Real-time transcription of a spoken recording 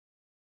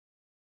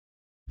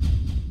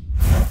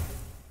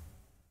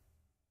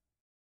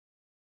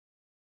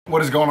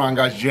What is going on,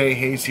 guys? Jay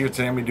Hayes here.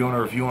 Today I'm going to be doing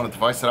a review on a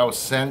device that I was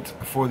sent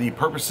for the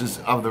purposes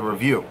of the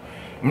review.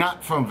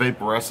 Not from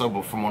Vaporesso,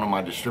 but from one of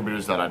my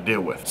distributors that I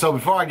deal with. So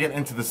before I get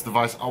into this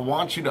device, I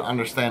want you to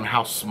understand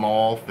how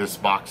small this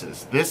box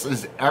is. This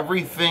is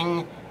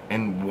everything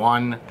in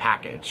one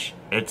package.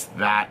 It's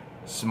that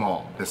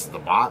small. This is the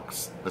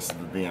box, this is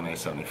the DNA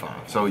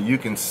 75. So you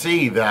can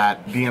see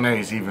that DNA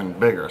is even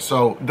bigger.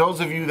 So those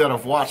of you that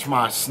have watched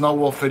my Snow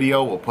Wolf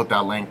video, we'll put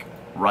that link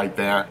right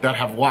there, that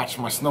have watched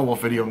my Snow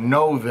Wolf video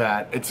know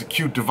that it's a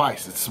cute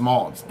device. It's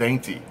small, it's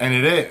dainty, and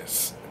it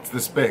is. It's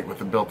this big with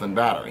a built-in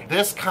battery.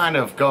 This kind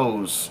of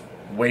goes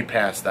way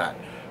past that.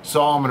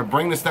 So I'm gonna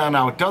bring this down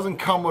now. It doesn't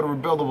come with a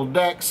rebuildable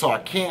deck, so I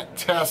can't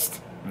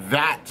test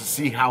that to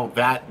see how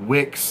that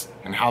wicks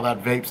and how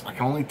that vapes. I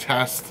can only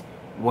test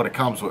what it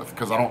comes with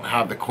because I don't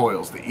have the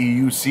coils. The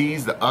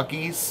EUCs, the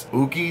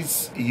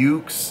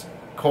Ukes,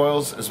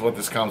 coils is what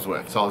this comes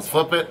with. So let's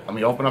flip it. Let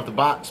me open up the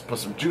box, put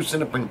some juice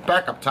in it, bring it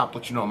back up top,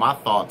 let you know my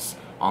thoughts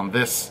on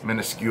this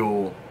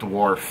minuscule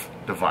dwarf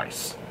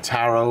device.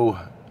 Taro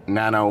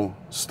Nano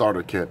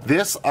starter kit.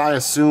 This I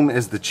assume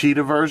is the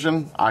cheetah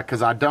version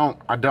because I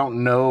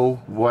don't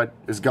know what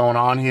is going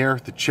on here.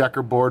 The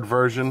checkerboard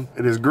version.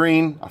 It is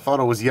green. I thought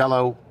it was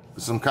yellow.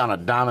 Some kind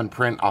of diamond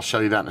print. I'll show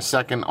you that in a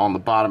second. On the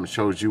bottom it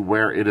shows you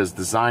where it is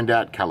designed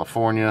at,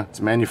 California.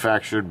 It's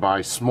manufactured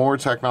by S'more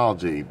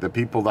Technology. The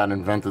people that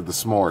invented the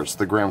s'mores,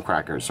 the graham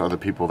crackers, are the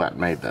people that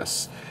made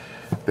this.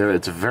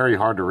 It's very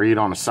hard to read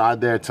on the side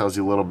there. It tells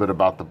you a little bit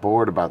about the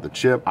board, about the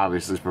chip.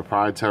 Obviously it's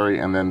proprietary.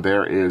 And then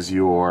there is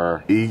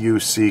your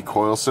EUC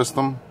coil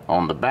system.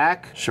 On the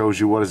back, shows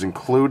you what is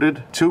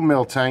included. 2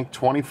 mil tank,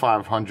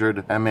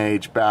 2500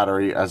 mAh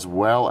battery, as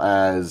well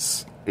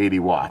as 80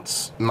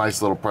 watts.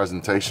 Nice little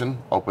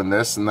presentation. Open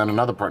this and then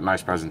another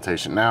nice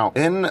presentation. Now,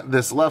 in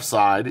this left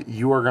side,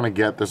 you are gonna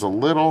get, there's a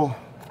little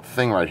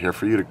thing right here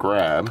for you to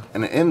grab.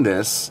 And in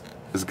this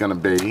is gonna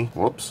be,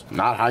 whoops,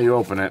 not how you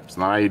open it, it's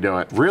not how you do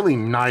it. Really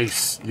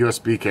nice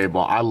USB cable.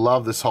 I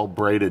love this whole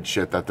braided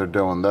shit that they're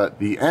doing.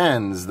 The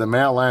ends, the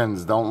male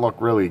ends don't look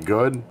really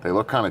good. They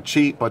look kind of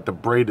cheap, but the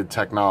braided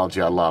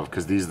technology I love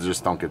because these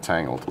just don't get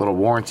tangled. Little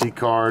warranty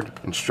card,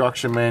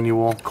 instruction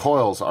manual.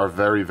 Coils are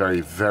very,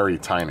 very, very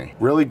tiny.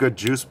 Really good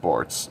juice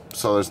boards.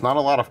 So there's not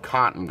a lot of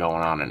cotton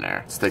going on in there.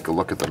 Let's take a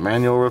look at the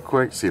manual real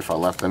quick, see if I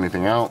left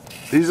anything out.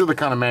 These are the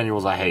kind of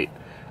manuals I hate.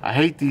 I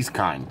hate these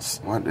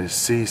kinds. What is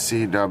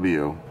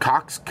CCW?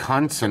 Cocks,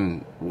 cunts,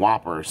 and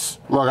whoppers.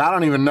 Look, I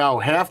don't even know.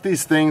 Half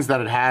these things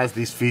that it has,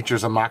 these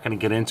features, I'm not going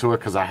to get into it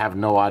because I have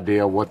no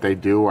idea what they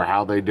do or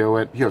how they do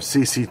it. You have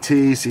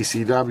CCT,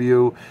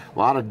 CCW, a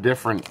lot of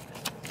different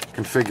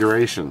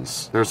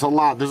configurations. There's a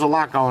lot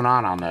going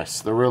on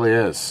this. There really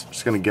is. I'm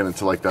just going to get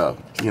into like the,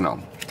 you know,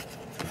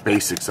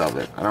 basics of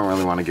it. I don't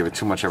really want to give it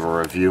too much of a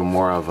review,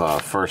 more of a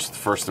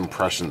first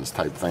impressions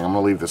type thing. I'm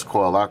gonna leave this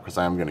coil out because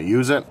I am gonna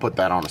use it. Put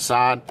that on the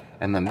side,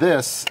 and then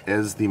this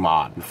is the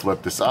mod. You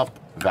flip this up,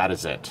 that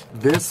is it.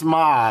 This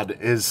mod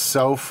is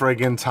so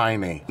friggin'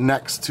 tiny.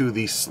 Next to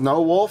the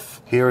Snow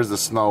Wolf, here is the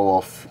Snow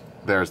Wolf,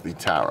 there's the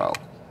Taro.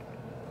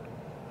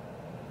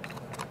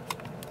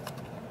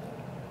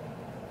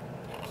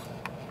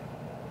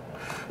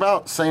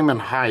 About same in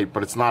height,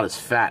 but it's not as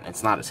fat and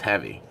it's not as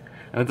heavy.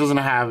 And it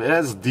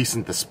has a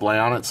decent display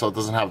on it, so it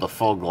doesn't have the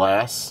full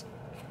glass.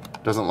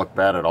 Doesn't look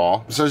bad at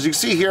all. So as you can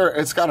see here,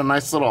 it's got a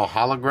nice little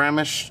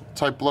hologram-ish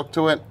type look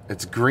to it.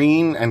 It's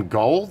green and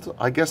gold,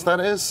 I guess that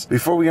is.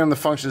 Before we get into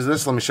the functions of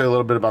this, let me show you a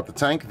little bit about the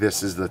tank.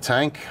 This is the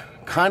tank.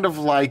 Kind of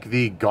like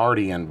the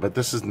Guardian, but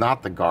this is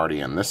not the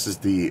Guardian. This is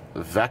the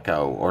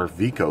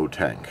Vico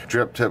tank.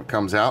 Drip tip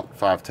comes out,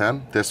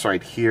 510. This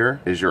right here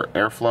is your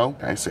airflow.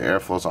 Okay, so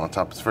airflow's on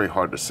top. It's very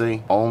hard to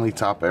see. Only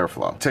top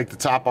airflow. Take the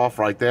top off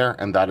right there,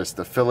 and that is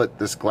the fillet.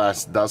 This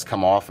glass does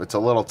come off. It's a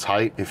little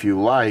tight. If you're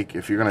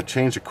gonna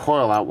change the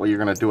coil out, what you're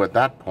gonna do at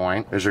that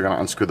point is you're gonna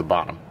unscrew the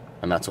bottom.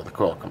 And that's where the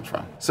coil comes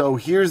from. So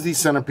here's the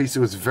centerpiece. It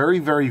was very,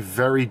 very,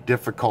 very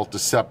difficult to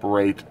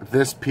separate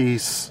this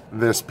piece.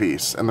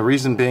 And the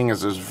reason being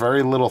is there's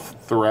very little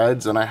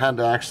threads, and I had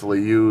to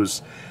actually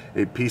use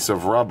a piece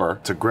of rubber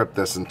to grip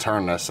this and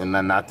turn this, and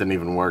then that didn't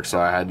even work, so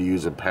I had to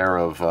use a pair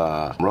of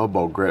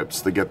robo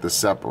grips to get this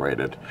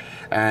separated.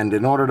 And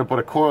in order to put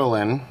a coil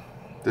in,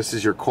 this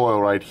is your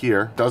coil right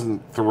here.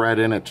 Doesn't thread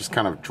in, it just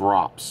kind of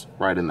drops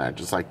right in there,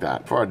 just like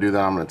that. Before I do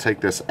that, I'm gonna take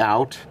this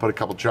out, put a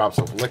couple drops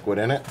of liquid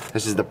in it.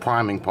 This is the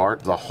priming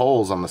part. The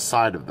holes on the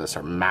side of this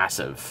are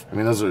massive. I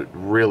mean, those are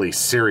really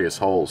serious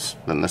holes.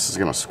 Then this is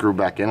gonna screw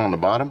back in on the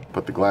bottom,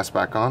 put the glass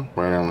back on,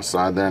 right on the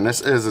side there. And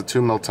this is a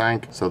 2 mil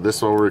tank, so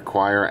this will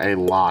require a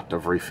lot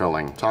of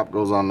refilling. Top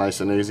goes on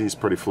nice and easy, it's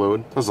pretty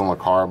fluid. Doesn't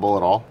look horrible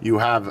at all. You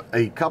have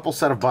a couple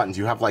set of buttons.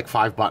 You have like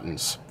 5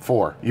 buttons.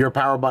 4. Your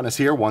power button is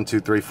here, 1, 2,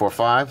 3, 4,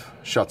 5.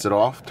 Shuts it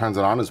off, turns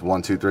it on is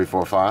 1, 2, 3,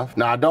 4, 5.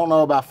 Now I don't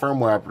know about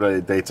firmware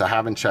updates, I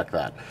haven't checked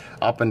that.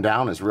 Up and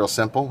down is real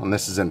simple, and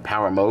this is in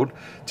power mode.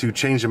 To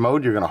change the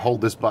mode, you're gonna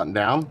hold this button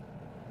down,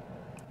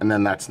 and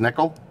then that's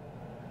nickel,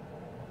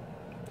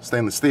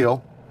 stainless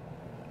steel,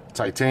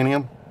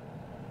 titanium,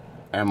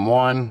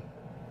 M1,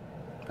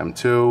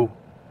 M2,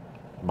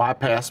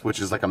 bypass, which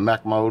is like a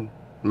mech mod,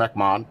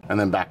 and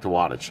then back to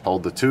wattage.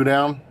 Hold the 2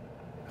 down,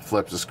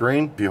 flips the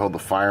screen. If you hold the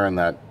fire and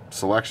that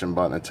selection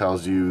button, it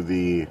tells you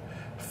the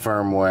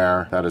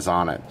firmware that is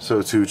on it.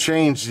 So to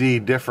change the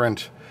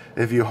different,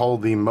 if you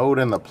hold the mode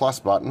and the plus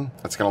button,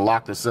 it's going to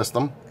lock the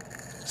system.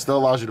 Still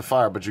allows you to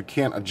fire, but you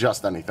can't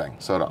adjust anything.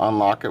 So to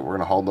unlock it, we're going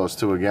to hold those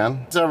 2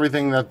 again. It's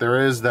everything that there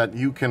is that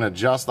you can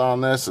adjust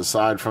on this,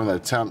 aside from the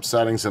temp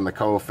settings and the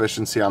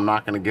coefficiency. I'm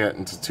not going to get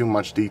into too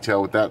much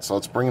detail with that, so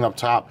let's bring it up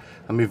top.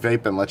 Let me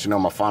vape and let you know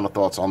my final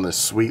thoughts on this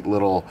sweet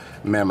little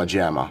Mama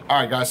Jamma.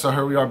 Alright guys, so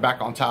here we are back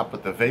on top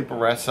with the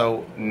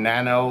Vaporesso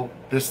Nano.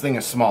 This thing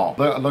is small.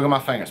 Look at my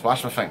fingers.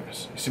 Watch my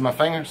fingers. You see my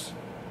fingers?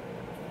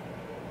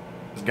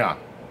 It's gone.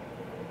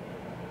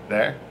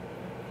 There.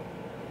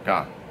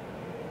 Gone.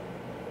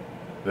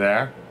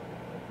 There.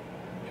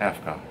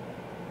 Half gone.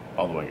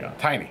 All the way gone.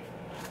 Tiny.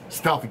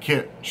 Stealthy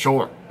kit,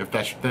 sure, if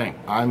that's your thing.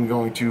 I'm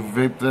going to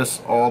vape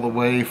this all the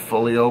way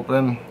fully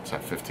open. It's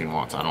at 15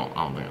 watts. I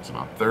don't think it's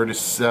enough.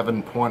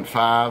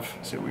 37.5.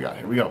 Let's see what we got.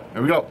 Here we go.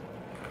 Here we go.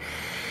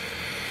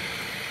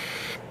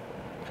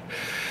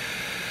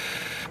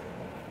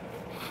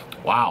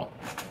 Wow.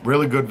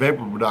 Really good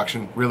vapor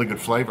production, really good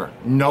flavor.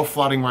 No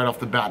flooding right off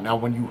the bat. Now,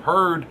 when you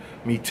heard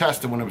me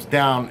test it when it was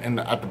down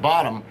at the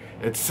bottom,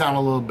 it sounded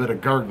a little bit of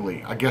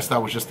gurgly. I guess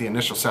that was just the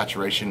initial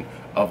saturation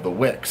of the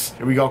wicks.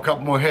 Here we go, a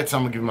couple more hits.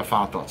 I'm gonna give you my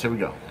final thoughts. Here we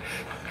go.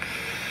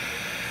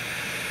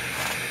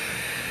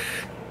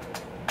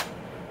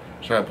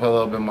 Try to put a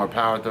little bit more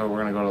power through it. We're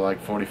gonna go to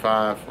like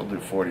 45. We'll do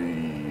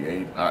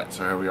 48. All right,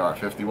 so here we are,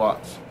 50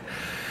 watts.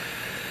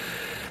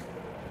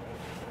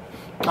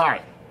 All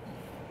right.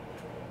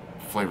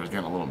 Flavor's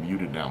getting a little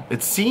muted now.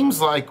 It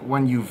seems like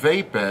when you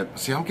vape it,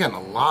 see, I'm getting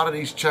a lot of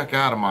these check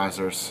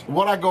atomizers.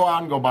 Would I go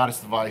out and go buy this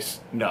device?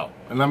 No.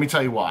 And let me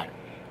tell you why.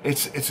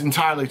 It's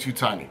entirely too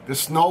tiny. The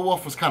Snow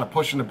Wolf was kind of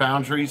pushing the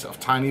boundaries of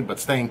tiny but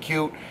staying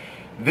cute.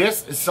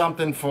 This is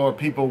something for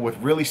people with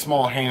really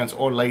small hands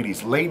or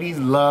ladies. Ladies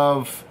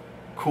love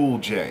Cool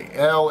J.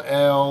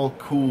 LL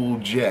Cool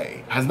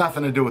J. Has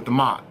nothing to do with the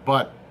mod,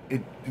 but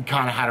it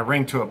kind of had a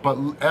ring to it. But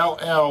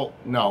LL,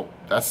 no,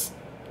 that's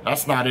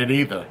not it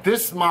either.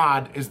 This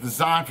mod is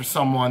designed for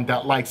someone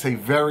that likes a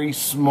very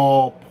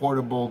small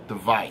portable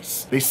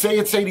device. They say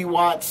it's 80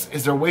 watts.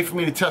 Is there a way for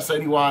me to test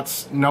 80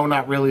 watts? No,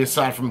 not really,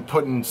 aside from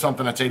putting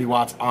something that's 80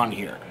 watts on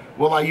here.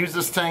 Will I use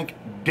this tank?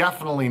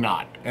 Definitely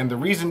not. And the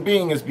reason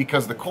being is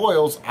because the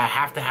coils, I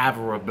have to have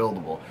a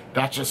rebuildable.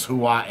 That's just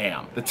who I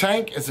am. The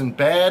tank isn't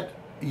bad.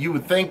 You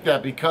would think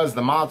that because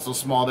the mod's so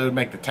small, they would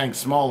make the tank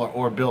smaller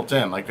or built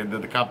in like they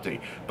did the Cup T.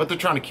 But they're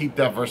trying to keep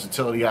that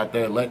versatility out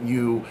there, letting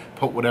you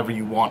put whatever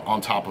you want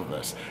on top of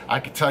this. I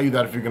can tell you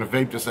that if you're gonna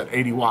vape this at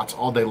 80 watts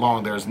all day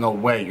long, there's no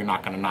way you're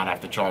not gonna not have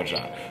to charge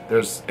that.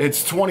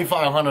 It's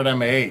 2,500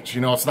 mAh,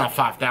 you know, it's not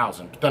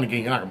 5,000. But then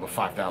again, you're not gonna put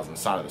 5,000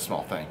 inside of the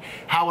small thing.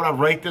 How would I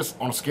rate this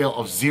on a scale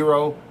of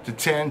 0 to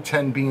 10,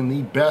 10 being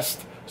the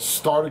best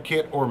starter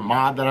kit or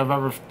mod that I've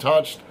ever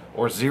touched,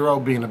 or 0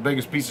 being the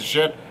biggest piece of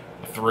shit?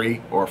 A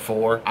 3 or a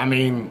 4. I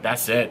mean,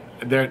 that's it.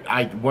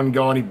 I wouldn't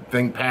go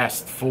anything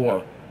past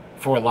 4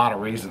 for a lot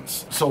of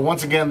reasons. So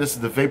once again, this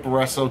is the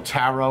Vaporesso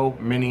Taro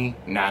Mini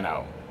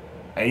Nano.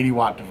 80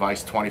 watt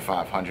device,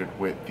 2,500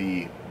 with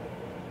the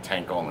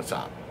tank on the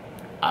top.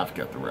 I've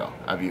got the real.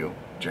 Have you?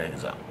 Jay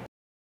is out.